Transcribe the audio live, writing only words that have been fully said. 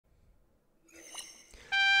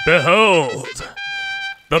Behold!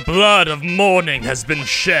 The blood of morning has been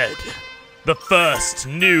shed. The first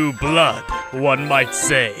new blood, one might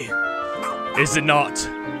say. Is it not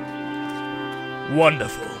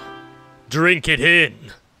wonderful? Drink it in.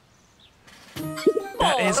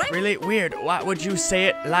 That is really weird. Why would you say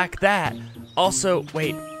it like that? Also,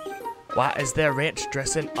 wait. Why is there ranch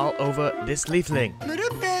dressing all over this leafling?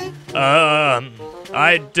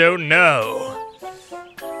 I don't know.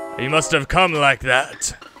 You must have come like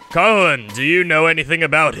that. Colin, do you know anything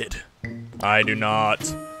about it? I do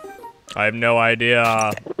not. I have no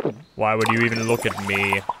idea. Why would you even look at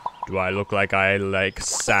me? Do I look like I like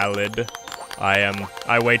salad?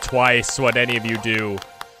 I weigh twice what any of you do.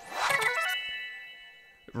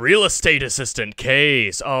 Real estate assistant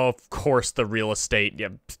case. Oh, of course the real estate. Yeah,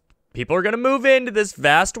 people are gonna move into this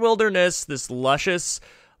vast wilderness, this luscious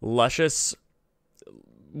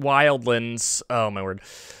wildlands. Oh my word.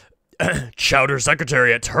 Chowder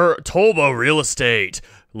secretary at Tolbo Real Estate.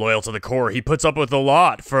 Loyal to the core, he puts up with a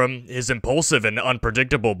lot from his impulsive and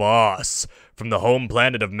unpredictable boss from the home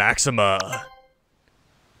planet of Maxima.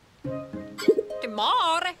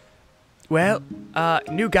 Well,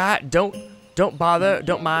 new guy, don't bother,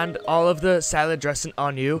 don't mind all of the salad dressing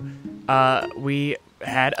on you. We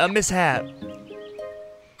had a mishap.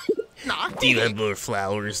 Do you have more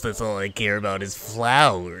flowers? That's all I care about is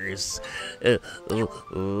flowers.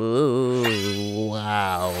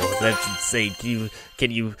 Wow, that's insane. Can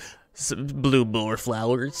you bloom more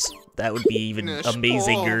flowers? That would be even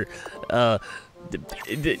amazinger.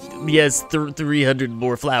 Yes, 300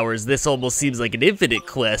 more flowers. This almost seems like an infinite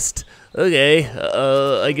quest. Okay,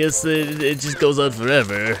 I guess it just goes on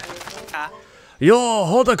forever. Your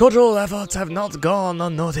horticultural efforts have not gone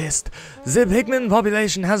unnoticed. The Pikmin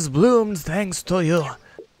population has bloomed thanks to you.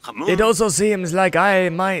 It also seems like I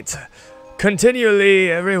might continually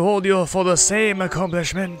reward you for the same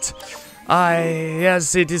accomplishment.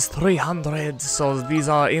 Yes, it is 300, so these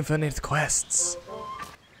are infinite quests.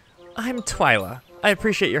 I'm Twyla. I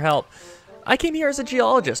appreciate your help. I came here as a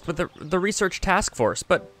geologist with the research task force,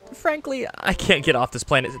 but frankly, I can't get off this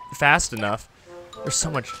planet fast enough. There's so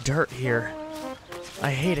much dirt here. I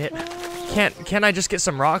hate it. Can't I just get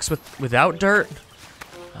some rocks without dirt?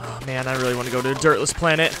 Oh man, I really want to go to a dirtless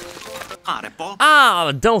planet.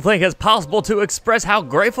 Don't think it's possible to express how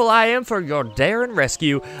grateful I am for your daring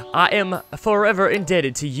rescue. I am forever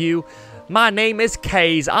indebted to you. My name is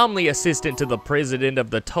Kays. I'm the assistant to the president of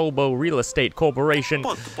the Tolbo Real Estate Corporation.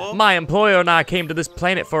 My employer and I came to this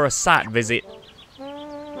planet for a site visit.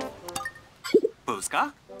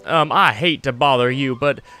 I hate to bother you,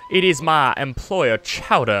 but it is my employer,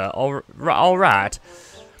 Chowder. All right.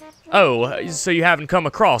 Oh, so you haven't come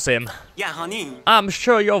across him? Yeah, honey. I'm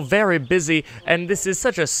sure you're very busy, and this is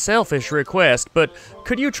such a selfish request, but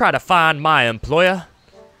could you try to find my employer?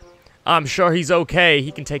 I'm sure he's okay.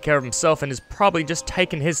 He can take care of himself and is probably just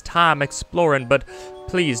taking his time exploring, but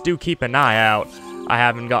please do keep an eye out. I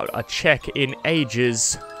haven't got a check in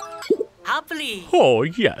ages. Happily. Oh,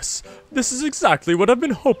 yes. This is exactly what I've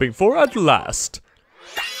been hoping for at last.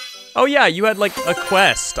 Oh, yeah, you had, like, a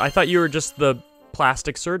quest. I thought you were just the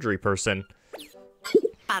plastic surgery person.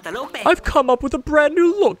 I've come up with a brand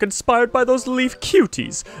new look inspired by those leaf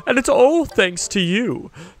cuties, and it's all thanks to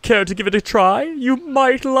you. Care to give it a try? You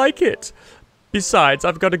might like it. Besides,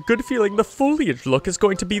 I've got a good feeling the foliage look is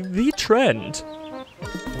going to be the trend.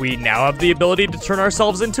 We now have the ability to turn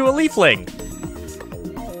ourselves into a leafling.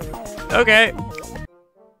 Okay.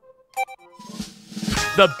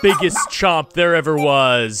 The biggest chomp there ever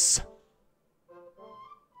was.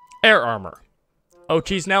 Air armor.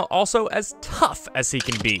 Ochi's now also as tough as he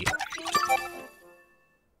can be.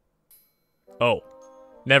 Oh,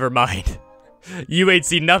 never mind. You ain't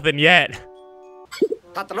seen nothing yet.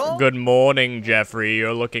 Good morning, Jeffrey.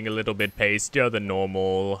 You're looking a little bit pastier than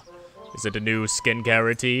normal. Is it a new skincare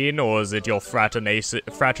routine, or is it your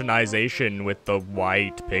fraternization with the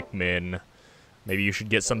white Pikmin? Maybe you should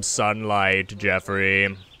get some sunlight,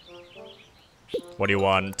 Jeffrey. What do you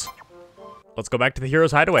want? Let's go back to the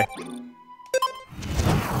hero's hideaway.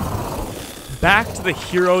 Back to the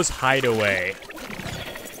hero's hideaway.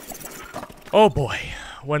 Oh boy.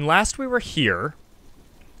 When last we were here,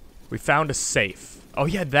 we found a safe. Oh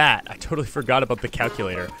yeah, that. I totally forgot about the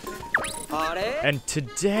calculator. And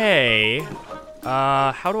today,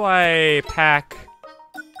 how do I pack?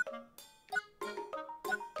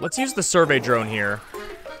 Let's use the survey drone here.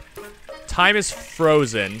 Time is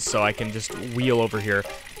frozen, so I can just wheel over here.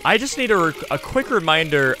 I just need a quick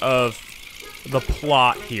reminder of the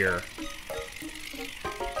plot here.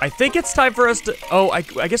 I think it's time for us to, oh, I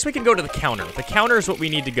guess we can go to the counter. The counter is what we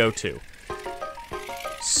need to go to.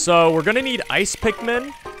 So we're gonna need ice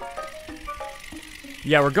Pikmin,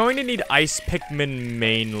 Yeah, we're going to need ice Pikmin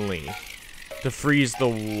mainly to freeze the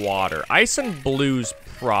water. Ice and blues,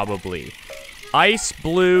 probably. Ice,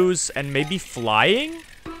 blues, and maybe flying?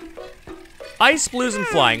 Ice, blues, and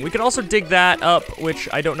flying. We can also dig that up, which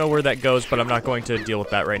I don't know where that goes, but I'm not going to deal with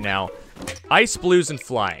that right now. Ice, blues, and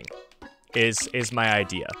flying is my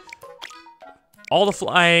idea. All the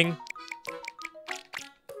flying.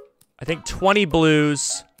 I think 20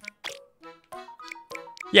 blues.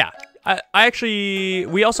 Yeah. I actually,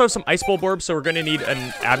 we also have some ice bulb orbs, so we're gonna need an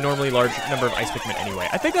abnormally large number of ice Pikmin anyway.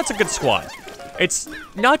 I think that's a good squad. It's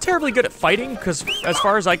not terribly good at fighting, because as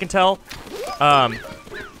far as I can tell, ice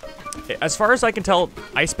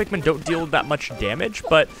Pikmin don't deal that much damage,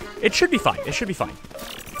 but it should be fine. It should be fine.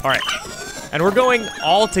 All right, and we're going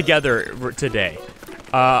all together today.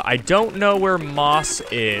 I don't know where Moss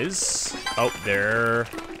is. Oh, there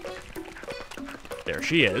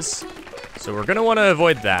she is. So we're gonna want to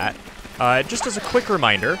avoid that. Just as a quick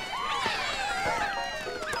reminder.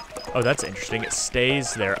 Oh, that's interesting. It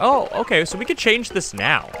stays there. Oh, okay. So we could change this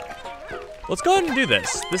now. Let's go ahead and do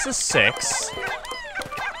this. This is 6.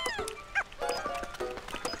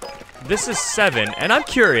 This is 7. And I'm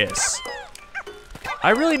curious.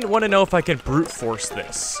 I really want to know if I can brute force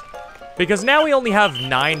this. Because now we only have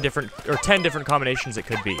 10 different combinations it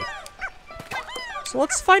could be. So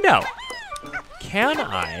let's find out. Can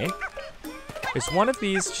I... Is one of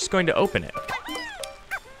these just going to open it?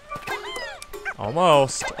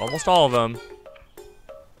 Almost all of them.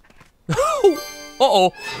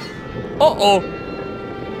 Uh-oh. Uh-oh.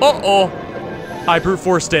 Uh-oh. I brute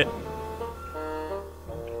forced it.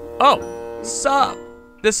 Oh, sup?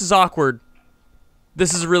 This is awkward.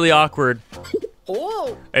 This is really awkward.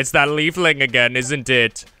 Oh. It's that leafling again, isn't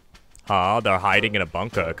it? Huh, they're hiding in a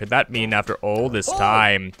bunker. Could that mean after all this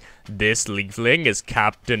time, this leafling is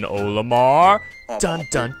Captain Olimar? Dun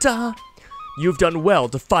dun dun. You've done well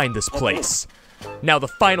to find this place. Now the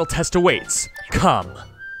final test awaits. Come.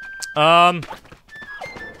 I'm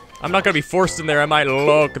not gonna be forced in there, am I?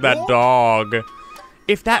 Look, that dog.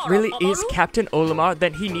 If that really is Captain Olimar,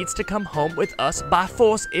 then he needs to come home with us by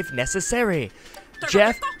force if necessary.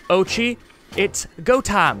 Jeff, Ochi, it's go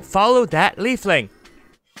time. Follow that leafling.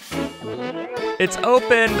 It's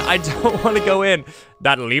open. I don't want to go in.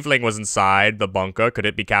 That leafling was inside the bunker. Could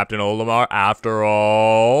it be Captain Olimar after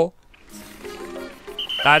all?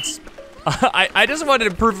 That's... I just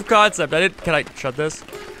wanted a proof of concept. Can I shut this?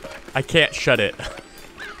 I can't shut it.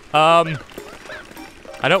 I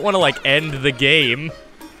don't want to, like, end the game.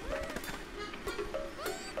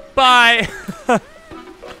 Bye!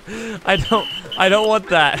 I don't want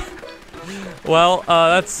that. Well,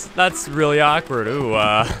 that's really awkward. Ooh,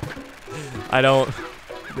 I don't...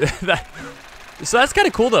 So that's kind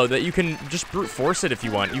of cool, though, that you can just brute force it if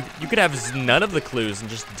you want. You could have none of the clues and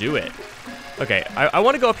just do it. Okay, I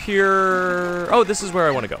want to go up here. Oh, this is where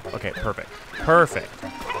I want to go. Okay, perfect. Perfect.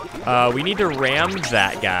 We need to ram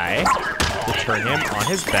that guy to turn him on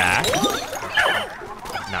his back.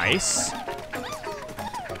 Nice.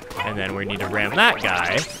 And then we need to ram that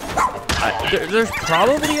guy. There's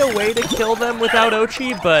probably a way to kill them without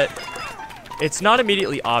Ochi, but it's not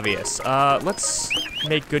immediately obvious. Let's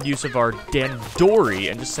make good use of our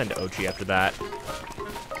Dandori and just send Ochi after that.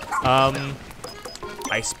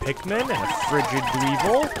 Ice Pikmin and a Frigid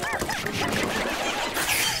Weevil.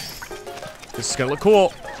 This is gonna look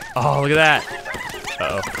cool. Oh, look at that.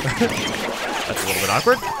 Uh-oh. That's a little bit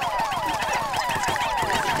awkward.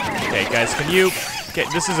 Okay, guys, can you... Okay,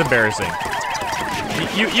 this is embarrassing.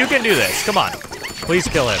 You can do this. Come on. Please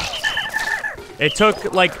kill him. It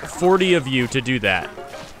took, like, 40 of you to do that.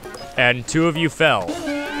 And 2 of you fell.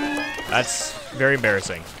 That's very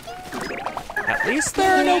embarrassing. At least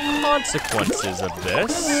there are no consequences of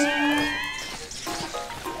this.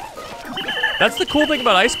 That's the cool thing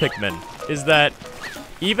about Ice Pikmin, is that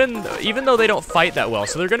even though they don't fight that well,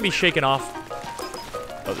 so they're gonna be shaken off.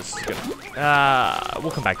 Oh, this is gonna...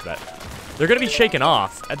 we'll come back to that. They're gonna be shaken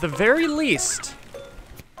off, at the very least.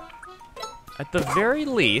 At the very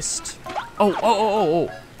least... Oh.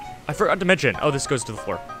 I forgot to mention. Oh, this goes to the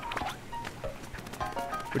floor.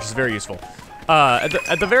 Which is very useful.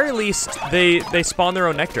 At the very least, they spawn their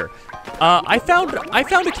own nectar. I found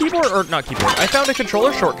a keyboard, or not keyboard, I found a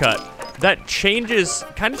controller shortcut that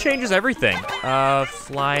kind of changes everything.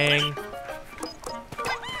 Flying.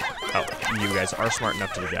 Oh, you guys are smart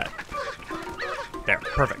enough to do that. There,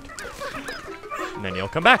 perfect. And then you'll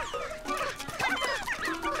come back.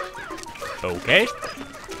 Okay.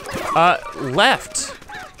 Left.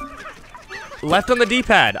 Left on the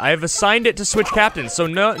D-pad. I have assigned it to switch captains, so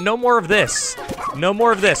no more of this. No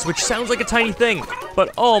more of this, which sounds like a tiny thing,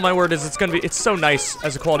 but oh my word, it's so nice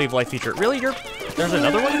as a quality of life feature. Really, you're There's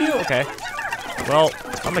another one of you? Okay. Well,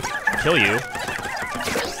 I'm gonna kill you.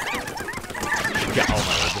 Yeah, oh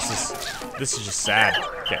my lord, this is just sad.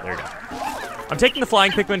 Okay, there we go. I'm taking the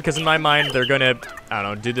flying Pikmin because in my mind they're gonna, I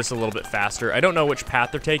don't know, do this a little bit faster. I don't know which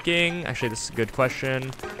path they're taking. Actually, this is a good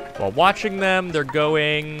question. While watching them, they're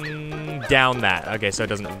going down that. Okay, so it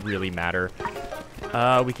doesn't really matter.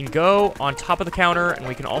 We can go on top of the counter, and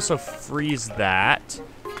we can also freeze that.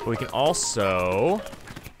 But we can also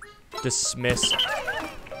dismiss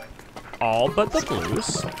all but the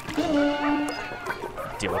blues.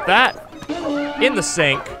 Deal with that. In the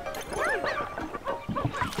sink.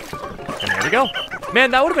 And there we go.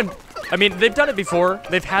 Man, that would have been... I mean, they've done it before.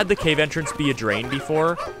 They've had the cave entrance be a drain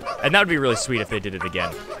before. And that would be really sweet if they did it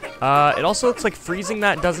again. It also looks like freezing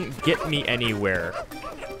that doesn't get me anywhere.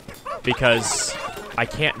 Because I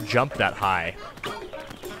can't jump that high.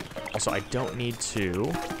 Also, I don't need to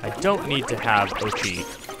have Ochi.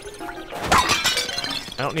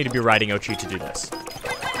 I don't need to be riding Ochi to do this.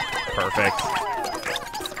 Perfect.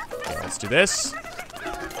 Okay, let's do this.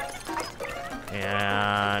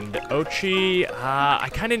 And Ochi, I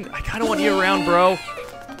kind of want you around, bro.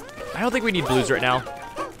 I don't think we need blues right now.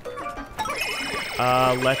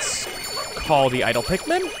 Let's call the idle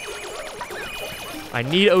Pikmin. I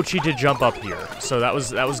need Ochi to jump up here, so that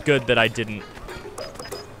was good that I didn't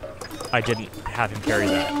have him carry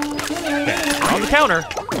that. Okay, we're on the counter.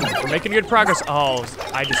 We're making good progress. Oh,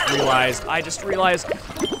 I just realized.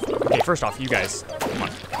 Okay, first off, you guys, come on.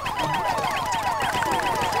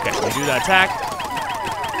 Okay, we do that attack.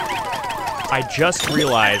 I just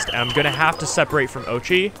realized, and I'm gonna have to separate from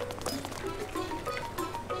Ochi.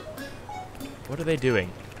 What are they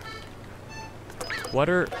doing?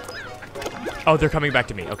 Oh, they're coming back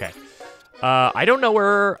to me. Okay. I don't know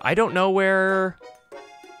where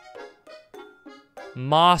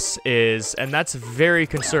Moss is, and that's very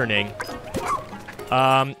concerning.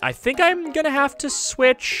 I think I'm gonna have to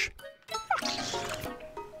switch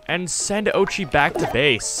and send Ochi back to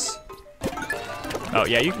base. Oh,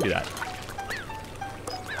 yeah, you can do that.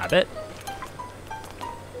 Habit.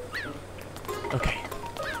 Okay.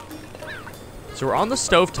 So we're on the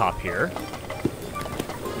stovetop here.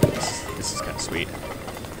 This is kind of sweet.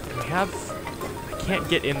 I can't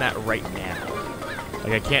get in that right now.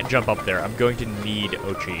 Like, I can't jump up there. I'm going to need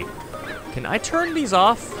Ochi. Can I turn these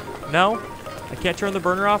off? No? I can't turn the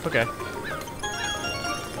burner off? Okay.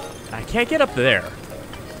 I can't get up there.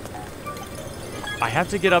 I have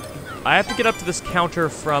to get up to this counter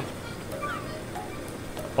from...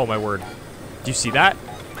 Oh my word. Do you see that?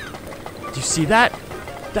 Do you see that?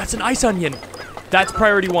 That's an ice onion. That's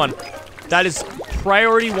priority 1. That is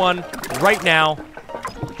priority 1 right now.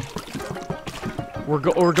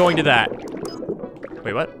 We're going to that.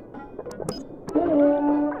 Wait, what?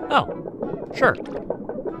 Oh, sure.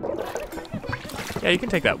 Yeah, you can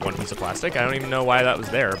take that one piece of plastic. I don't even know why that was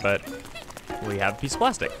there, but we have a piece of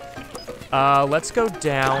plastic. Let's go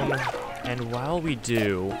down, and while we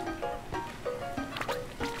do,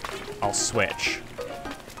 I'll switch.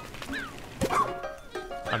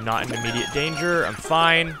 I'm not in immediate danger. I'm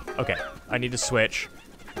fine. Okay, I need to switch.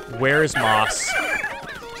 Where is Moss?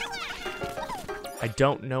 I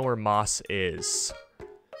don't know where Moss is.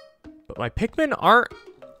 But my Pikmin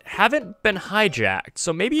haven't been hijacked,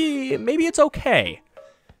 so maybe it's okay.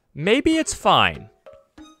 Maybe it's fine.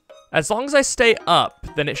 As long as I stay up,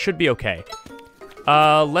 then it should be okay.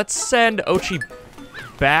 Let's send Ochi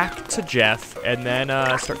back to Jeff, and then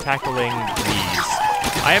start tackling these.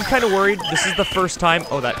 I am kind of worried. This is the first time...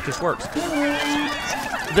 Oh, that just works.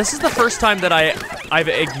 This is the first time that I've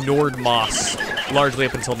ignored Moss largely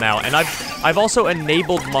up until now, and I've also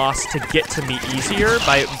enabled Moss to get to me easier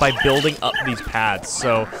by building up these paths.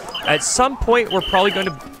 So at some point we're probably going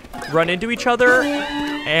to run into each other,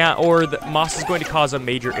 or Moss is going to cause a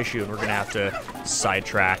major issue, and we're going to have to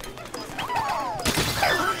sidetrack.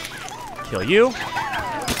 Kill you.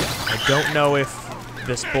 I don't know if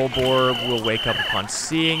this Bulbor will wake up upon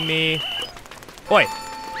seeing me. Oi!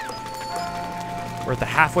 We're at the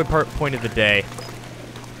halfway point of the day.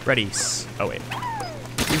 Ready? Oh, wait.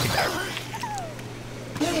 You can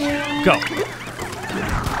go.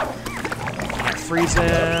 Can't freeze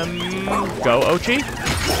him. Go, Ochi.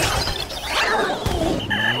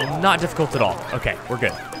 Not difficult at all. Okay, we're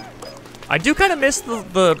good. I do kind of miss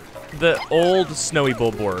the old snowy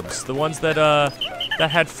Bulborbs. The ones that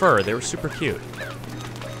had fur. They were super cute.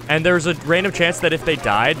 And there was a random chance that if they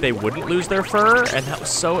died, they wouldn't lose their fur, and it was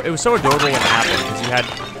so adorable when it happened, because you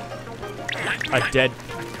had a dead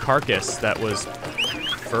carcass that was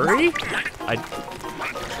furry?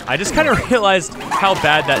 I just kind of realized how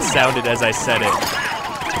bad that sounded as I said it.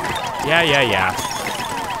 Yeah.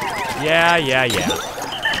 Yeah. Yeah.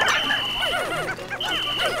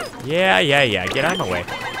 Get out of my way.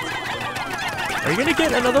 Are you gonna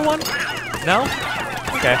get another one? No?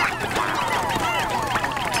 Okay.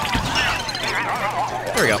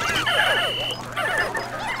 There we go.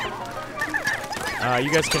 You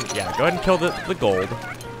guys can, yeah, go ahead and kill the gold.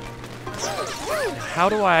 How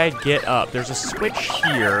do I get up? There's a switch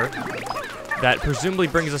here that presumably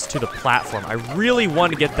brings us to the platform. I really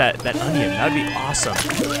want to get that onion. That would be awesome.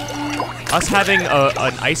 Us having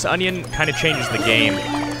an ice onion kind of changes the game.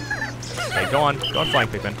 Okay, go on, flying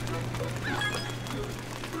Pikmin.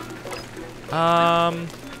 I'm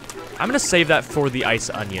gonna save that for the ice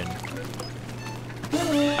onion.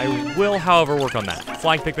 I will, however, work on that.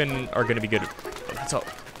 Flying Pikmin are gonna be good.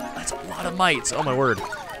 That's a lot of mites. Oh my word.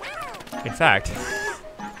 In fact,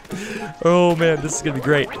 oh man, this is gonna be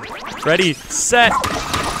great. Ready, set,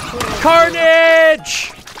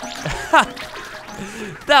 carnage!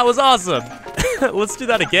 That was awesome. Let's do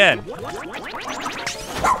that again.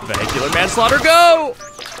 Vehicular manslaughter, go!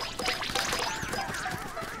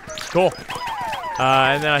 Cool.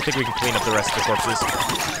 And then I think we can clean up the rest of the corpses.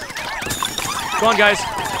 Go on, guys.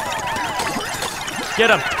 Get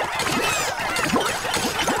them.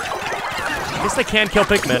 I guess they can kill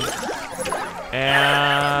Pikmin.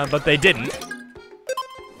 But they didn't.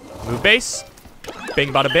 Move base.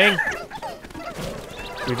 Bing, bada bing.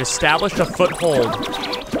 We've established a foothold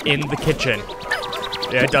in the kitchen.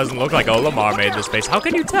 Yeah, it doesn't look like Olimar made this base. How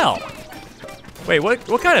can you tell? Wait,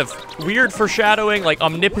 what kind of weird foreshadowing, like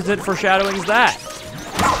omnipotent foreshadowing is that?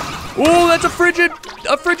 Ooh, that's a frigid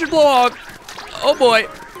blog. Oh boy,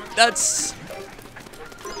 that's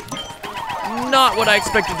not what I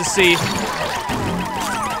expected to see.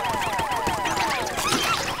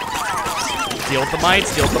 Deal with the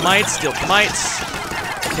mites, deal with the mites, deal with the mites.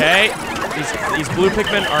 Okay, these blue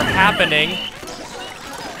Pikmin are happening.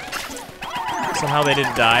 Somehow they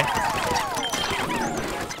didn't die.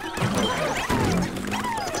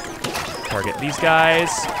 Target these guys.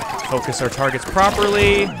 Focus our targets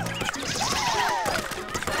properly.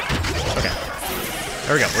 Okay.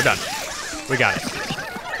 There we go. We're done. We got it.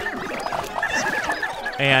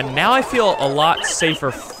 And now I feel a lot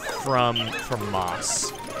safer from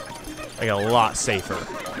moss. Like a lot safer.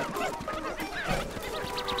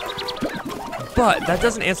 But that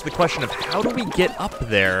doesn't answer the question of how do we get up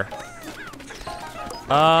there?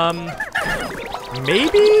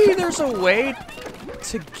 Maybe there's a way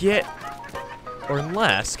to get, or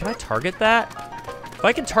unless, can I target that? If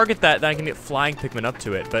I can target that, then I can get flying Pikmin up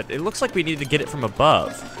to it, but it looks like we need to get it from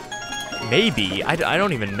above. Maybe, I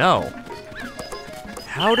don't even know.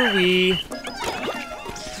 How do we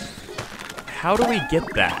get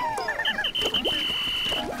that?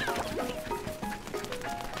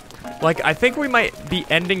 Like, I think we might be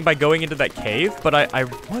ending by going into that cave, but I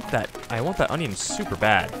want that onion super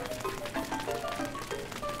bad.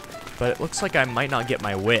 But it looks like I might not get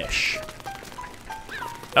my wish.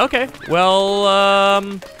 Okay, well,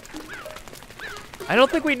 I don't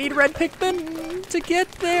think we need red Pikmin to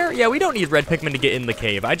get there. Yeah, we don't need red Pikmin to get in the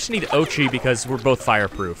cave. I just need Ochi because we're both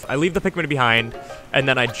fireproof. I leave the Pikmin behind, and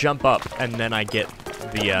then I jump up, and then I get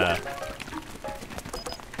the,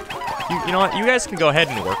 You know what? You guys can go ahead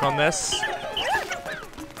and work on this.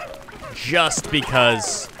 Just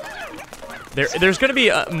because there's going to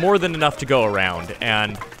be more than enough to go around,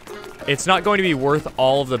 and it's not going to be worth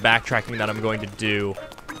all of the backtracking that I'm going to do.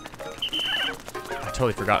 I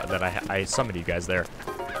totally forgot that I summoned you guys there.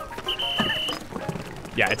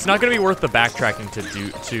 Yeah, it's not going to be worth the backtracking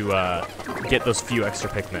to get those few extra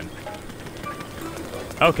Pikmin.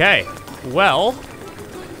 Okay, well,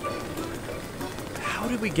 how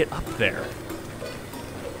did we get up there?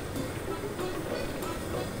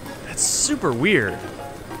 That's super weird.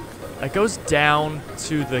 It goes down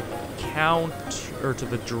to the or to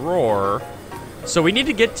the drawer. So we need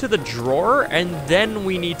to get to the drawer, and then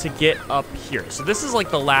we need to get up here. So this is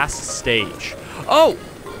like the last stage. Oh!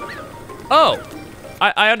 Oh!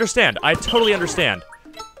 I understand. I totally understand.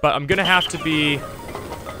 But I'm gonna have to be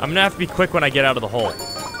quick when I get out of the hole.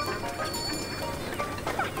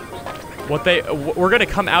 We're gonna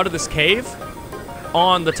come out of this cave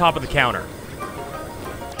on the top of the counter.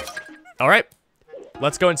 All right,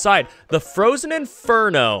 let's go inside. The Frozen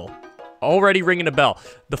Inferno, already ringing a bell.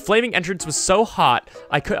 The flaming entrance was so hot,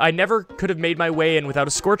 I never could have made my way in without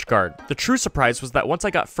a scorch guard. The true surprise was that once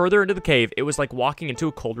I got further into the cave, it was like walking into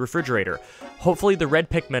a cold refrigerator. Hopefully the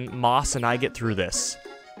red Pikmin, Moss, and I get through this.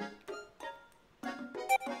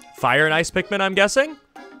 Fire and ice Pikmin, I'm guessing?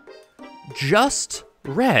 Just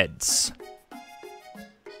reds.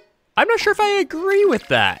 I'm not sure if I agree with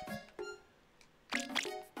that.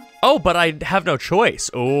 Oh, but I have no choice.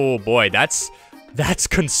 Oh boy, that's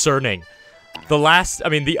concerning.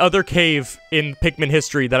 The other cave in Pikmin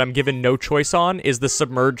history that I'm given no choice on is the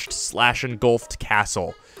submerged / engulfed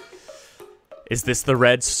castle. Is this the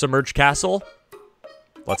red submerged castle?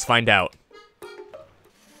 Let's find out.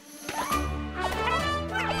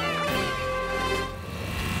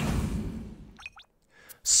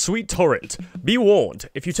 Sweet Torrent, be warned,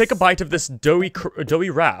 if you take a bite of this doughy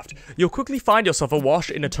raft, you'll quickly find yourself awash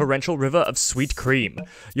in a torrential river of sweet cream.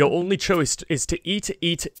 Your only choice is to eat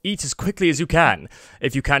as quickly as you can.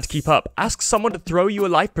 If you can't keep up, ask someone to throw you a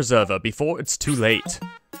life preserver before it's too late.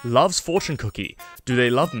 Love's fortune cookie. Do they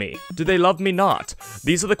love me? Do they love me not?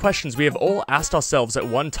 These are the questions we have all asked ourselves at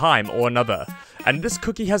one time or another. And this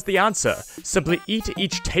cookie has the answer. Simply eat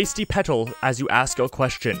each tasty petal as you ask your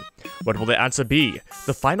question. What will the answer be?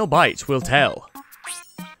 The final bite will tell.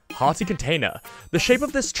 Hearty container. The shape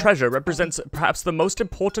of this treasure represents perhaps the most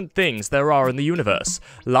important things there are in the universe.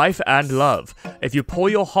 Life and love. If you pour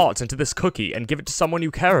your heart into this cookie and give it to someone you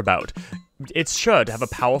care about, it's sure to have a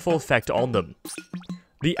powerful effect on them.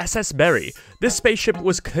 The SS Berry. This spaceship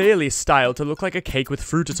was clearly styled to look like a cake with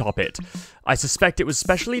fruit atop it. I suspect it was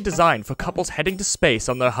specially designed for couples heading to space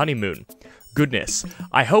on their honeymoon. Goodness,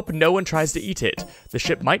 I hope no one tries to eat it. The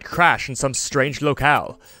ship might crash in some strange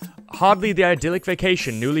locale. Hardly the idyllic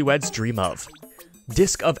vacation newlyweds dream of.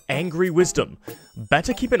 Disc of Angry Wisdom.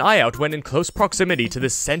 Better keep an eye out when in close proximity to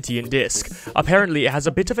this sentient disc. Apparently it has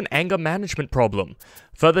a bit of an anger management problem.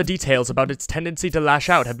 Further details about its tendency to lash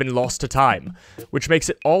out have been lost to time, which makes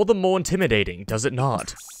it all the more intimidating, does it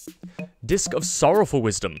not? Disc of Sorrowful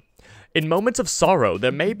Wisdom. In moments of sorrow,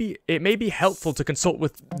 it may be helpful to consult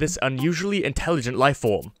with this unusually intelligent life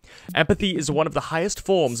form. Empathy is one of the highest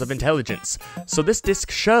forms of intelligence, so this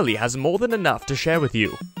disc surely has more than enough to share with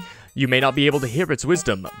you. You may not be able to hear its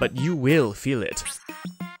wisdom, but you will feel it.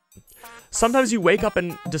 Sometimes you wake up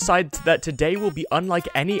and decide that today will be unlike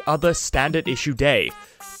any other standard issue day.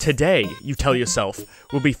 Today, you tell yourself,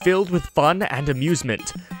 will be filled with fun and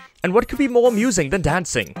amusement. And what could be more amusing than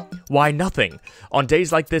dancing? Why, nothing. On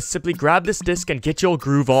days like this, simply grab this disc and get your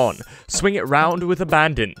groove on. Swing it round with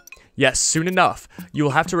abandon. Yes, soon enough, you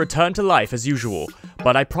will have to return to life as usual,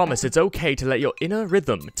 but I promise it's okay to let your inner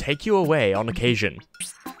rhythm take you away on occasion.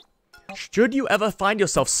 Should you ever find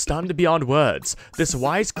yourself stunned beyond words, this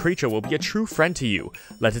wise creature will be a true friend to you.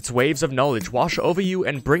 Let its waves of knowledge wash over you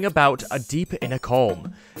and bring about a deep inner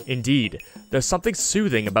calm. Indeed, there's something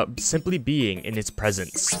soothing about simply being in its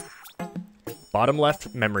presence. Bottom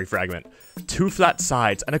left memory fragment. 2 flat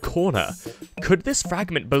sides and a corner. Could this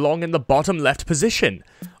fragment belong in the bottom left position?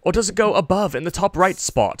 Or does it go above in the top right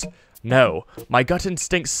spot? No, my gut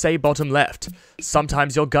instincts say bottom left.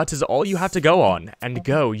 Sometimes your gut is all you have to go on, and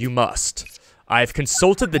go you must. I have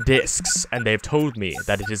consulted the discs, and they have told me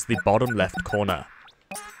that it is the bottom left corner.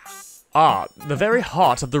 Ah, the very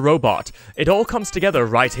heart of the robot. It all comes together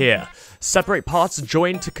right here. Separate parts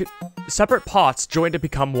join to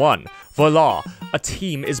become one. Voila, a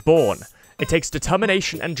team is born. It takes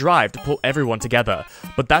determination and drive to pull everyone together,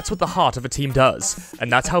 but that's what the heart of a team does,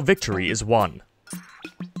 and that's how victory is won.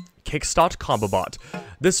 Kickstart Combobot.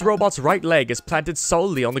 This robot's right leg is planted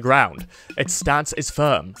solely on the ground. Its stance is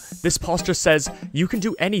firm. This posture says, you can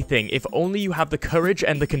do anything if only you have the courage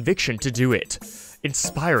and the conviction to do it.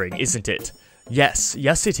 Inspiring, isn't it? Yes,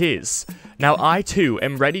 yes it is. Now I too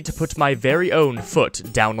am ready to put my very own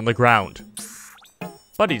foot down on the ground.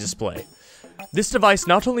 Buddy display. This device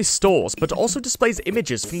not only stores, but also displays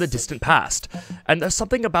images from the distant past. And there's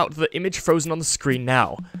something about the image frozen on the screen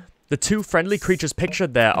now. The 2 friendly creatures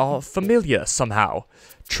pictured there are familiar somehow.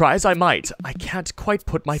 Try as I might, I can't quite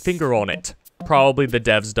put my finger on it. Probably the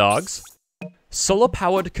devs' dogs.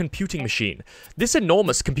 Solar-powered computing machine. This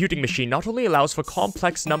enormous computing machine not only allows for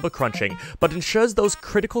complex number crunching, but ensures those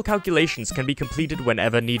critical calculations can be completed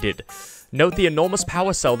whenever needed. Note the enormous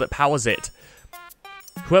power cell that powers it.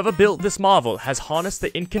 Whoever built this marvel has harnessed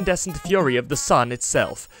the incandescent fury of the sun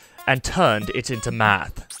itself, and turned it into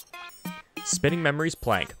math. Spinning memories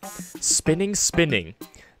plank. Spinning, spinning.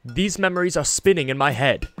 These memories are spinning in my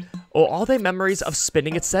head. Or are they memories of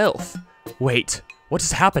spinning itself? Wait, what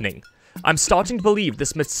is happening? I'm starting to believe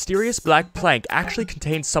this mysterious black plank actually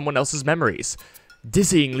contains someone else's memories.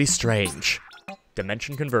 Dizzyingly strange.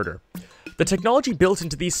 Dimension converter. The technology built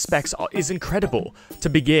into these specs is incredible. To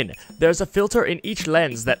begin, there's a filter in each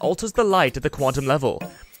lens that alters the light at the quantum level.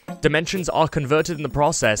 Dimensions are converted in the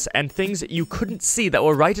process, and things you couldn't see that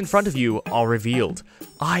were right in front of you are revealed.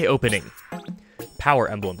 Eye-opening. Power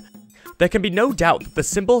emblem. There can be no doubt that the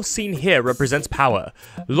symbol seen here represents power.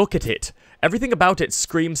 Look at it. Everything about it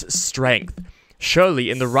screams strength. Surely,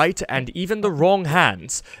 in the right and even the wrong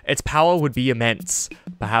hands, its power would be immense.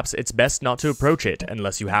 Perhaps it's best not to approach it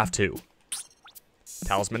unless you have to.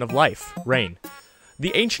 Talisman of Life, Rain.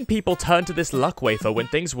 The ancient people turned to this luck wafer when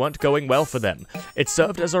things weren't going well for them. It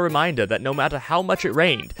served as a reminder that no matter how much it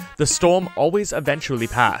rained, the storm always eventually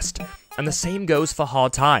passed. And the same goes for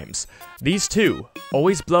hard times. These too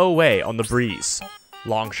always blow away on the breeze.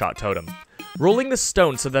 Longshot Totem. Rolling the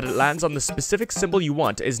stone so that it lands on the specific symbol you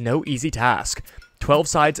want is no easy task. 12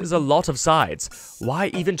 sides is a lot of sides. Why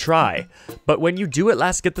even try? But when you do at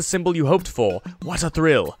last get the symbol you hoped for, what a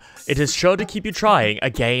thrill. It is sure to keep you trying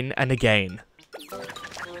again and again.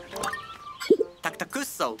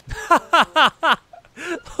 Taktakusso.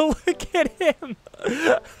 Look at him.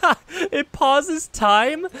 It pauses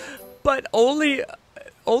time, but only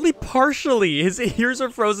partially. His ears are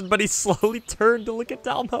frozen, but he slowly turned to look at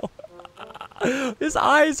Dalmo. His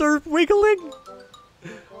eyes are wiggling.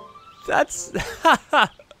 That's...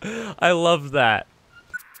 I love that.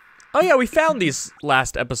 Oh yeah, we found these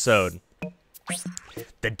last episode.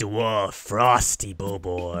 The dwarf Frosty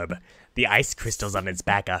Bulborb. The ice crystals on its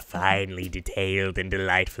back are finely detailed and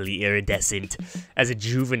delightfully iridescent. As a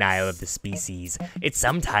juvenile of the species, it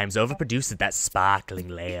sometimes overproduces that sparkling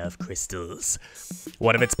layer of crystals.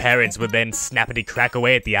 One of its parents will then snappity crack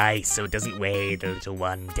away at the ice so it doesn't weigh the little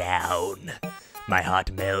one down. My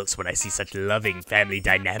heart melts when I see such loving family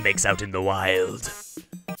dynamics out in the wild.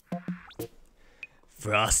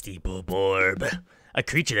 Frosty Bulborb. A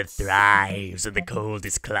creature that thrives in the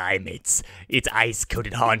coldest climates. Its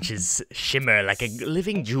ice-coated haunches shimmer like a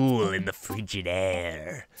living jewel in the frigid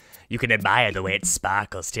air. You can admire the way it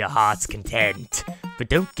sparkles to your heart's content, but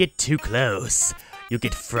don't get too close. You'll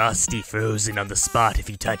get frosty frozen on the spot if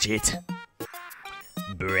you touch it.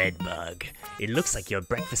 Bread bug. It looks like your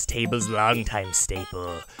breakfast table's longtime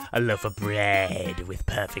staple. A loaf of bread with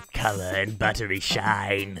perfect color and buttery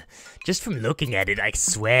shine. Just from looking at it, I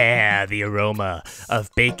swear the aroma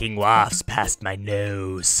of baking wafts past my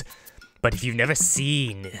nose. But if you've never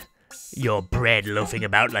seen your bread loafing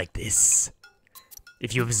about like this,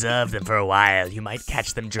 if you observe them for a while, you might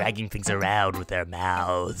catch them dragging things around with their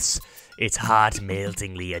mouths. It's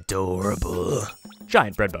heart-meltingly adorable.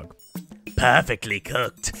 Giant bread bug. Perfectly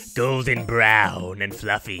cooked, golden brown and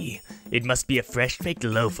fluffy. It must be a fresh-baked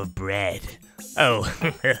loaf of bread. Oh,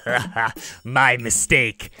 my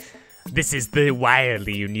mistake. This is the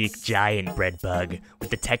wildly unique giant bread bug, with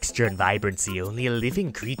the texture and vibrancy only a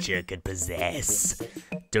living creature could possess.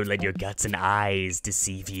 Don't let your guts and eyes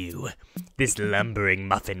deceive you. This lumbering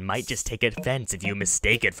muffin might just take offense if you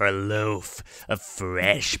mistake it for a loaf of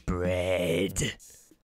fresh bread.